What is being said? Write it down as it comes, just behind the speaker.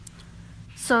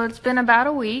So it's been about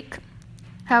a week.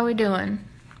 How we doing?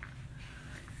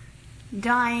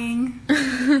 Dying.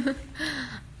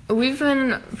 We've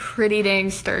been pretty dang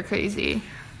stir crazy.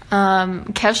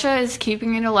 Kesha is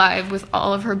keeping it alive with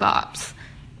all of her bops.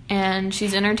 And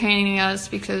she's entertaining us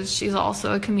because she's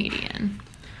also a comedian.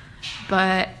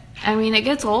 But, I mean, it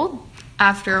gets old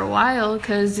after a while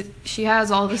because she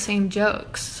has all the same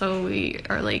jokes. So we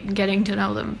are, like, getting to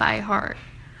know them by heart.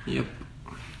 Yep.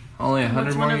 Only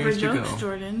 100 more years to go. What's one of her jokes,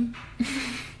 Jordan?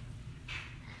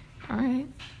 All right.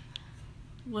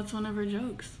 What's one of her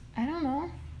jokes? I don't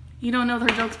know. You don't know her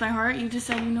jokes by heart? You just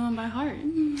said you know them by heart.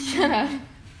 Shut up.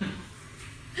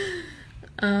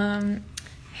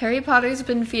 Harry Potter's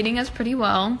been feeding us pretty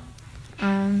well.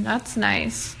 That's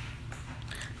nice.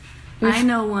 I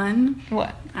know one.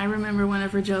 What? I remember one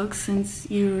of her jokes since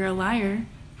you were a liar.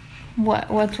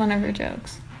 What's one of her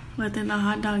jokes? What did the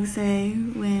hot dog say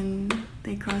when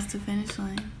they crossed the finish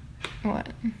line? What?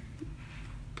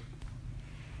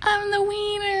 I'm the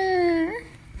wiener.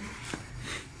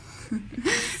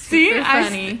 See,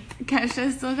 funny.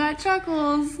 Kesha still got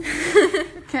chuckles.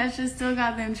 Kesha still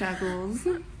got them chuckles.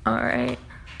 All right.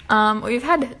 We've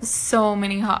had so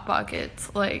many Hot Pockets.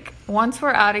 Like, once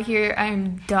we're out of here,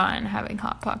 I'm done having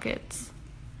Hot Pockets.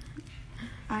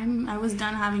 I was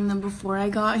done having them before I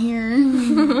got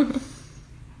here.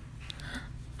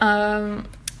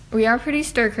 We are pretty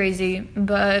stir crazy,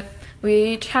 but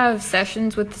we each have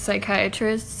sessions with the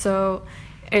psychiatrist, so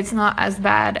it's not as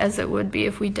bad as it would be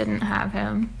if we didn't have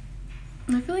him.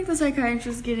 I feel like the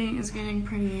psychiatrist is getting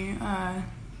pretty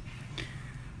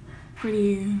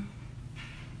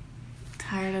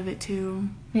tired of it too.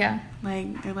 Yeah.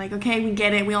 Like, they're like, okay, we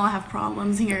get it. We all have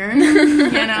problems here.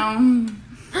 You know?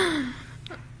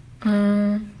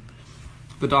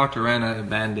 The doctor ran out of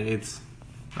Band-Aids.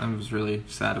 I was really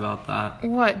sad about that.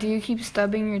 What? Do you keep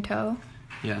stubbing your toe?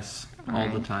 Yes, all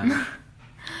the time.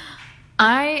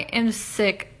 I am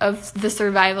sick of the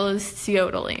survivalist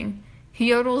yodeling. He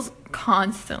yodels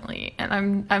constantly,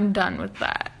 and I'm done with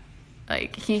that.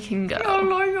 Like, he can go.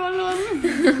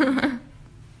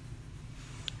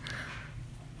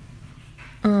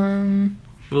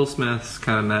 Will Smith's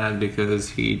kind of mad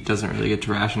because he doesn't really get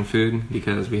to ration food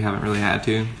because we haven't really had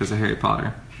to because of Harry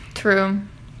Potter. True.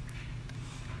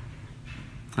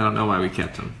 I don't know why we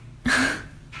kept him.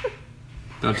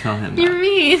 Don't tell him that. You're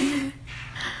mean.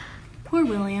 Poor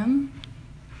William.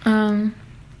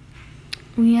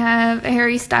 We have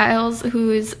Harry Styles,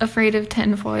 who is afraid of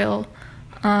tinfoil.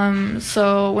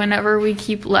 So whenever we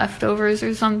keep leftovers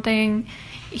or something,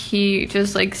 he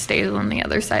just, like, stays on the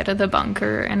other side of the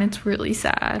bunker, and it's really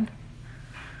sad.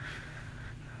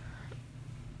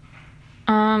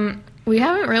 We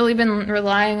haven't really been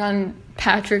relying on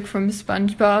Patrick from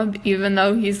SpongeBob, even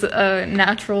though he's a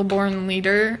natural-born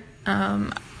leader.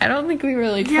 I don't think we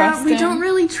really trust him. Yeah, we don't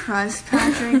really trust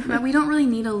Patrick, but we don't really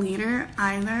need a leader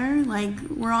either. Like,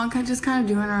 we're all just kind of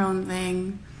doing our own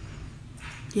thing,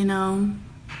 you know?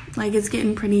 Like, it's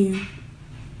getting pretty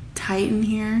tight in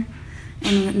here,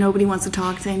 and nobody wants to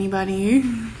talk to anybody.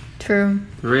 True.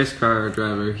 The race car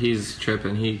driver, he's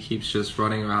tripping. He keeps just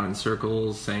running around in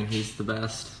circles saying he's the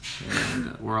best,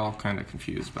 and we're all kind of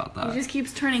confused about that. He just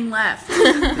keeps turning left.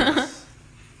 Yes.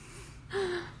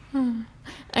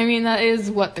 I mean, that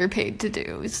is what they're paid to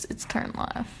do. It's turn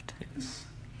left. Yes.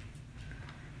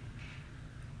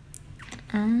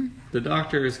 The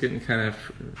doctor is getting kind of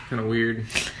weird.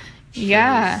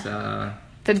 Yeah.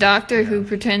 The doctor who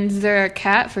pretends they're a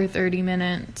cat for 30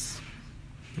 minutes.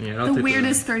 Yeah, the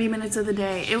weirdest 30 minutes of the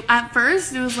day. At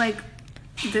first, it was like,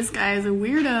 this guy is a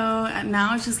weirdo. And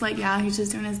now it's just like, yeah, he's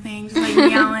just doing his thing. Just like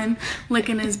meowing,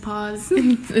 licking his paws.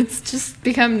 It's just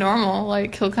become normal.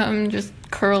 Like, he'll come just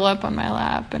curl up on my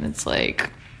lap, and it's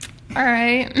like, all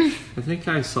right. I think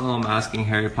I saw him asking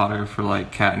Harry Potter for,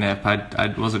 like, catnip.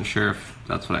 I wasn't sure if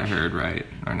that's what I heard right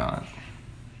or not.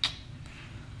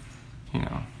 You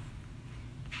know.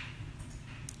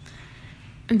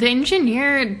 The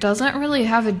engineer doesn't really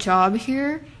have a job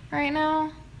here right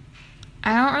now.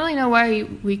 I don't really know why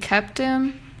we kept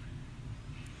him.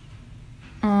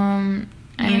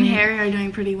 Me and Harry are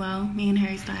doing pretty well. Me and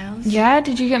Harry Styles. Yeah,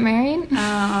 did you get married?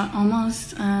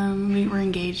 Almost. We're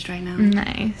engaged right now.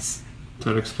 Nice.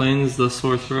 So it explains the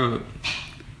sore throat.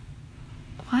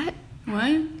 What?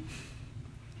 What?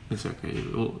 It's okay.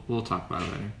 We'll talk about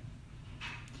it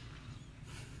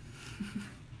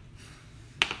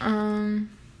later.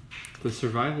 The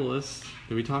survivalist.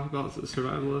 Did we talk about the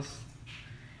survivalist?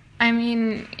 I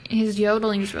mean, his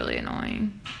yodeling's really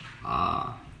annoying.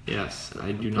 Yes.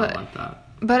 I do not like that.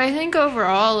 But I think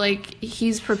overall, like,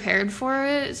 he's prepared for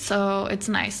it, so it's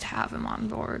nice to have him on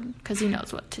board, because he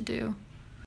knows what to do.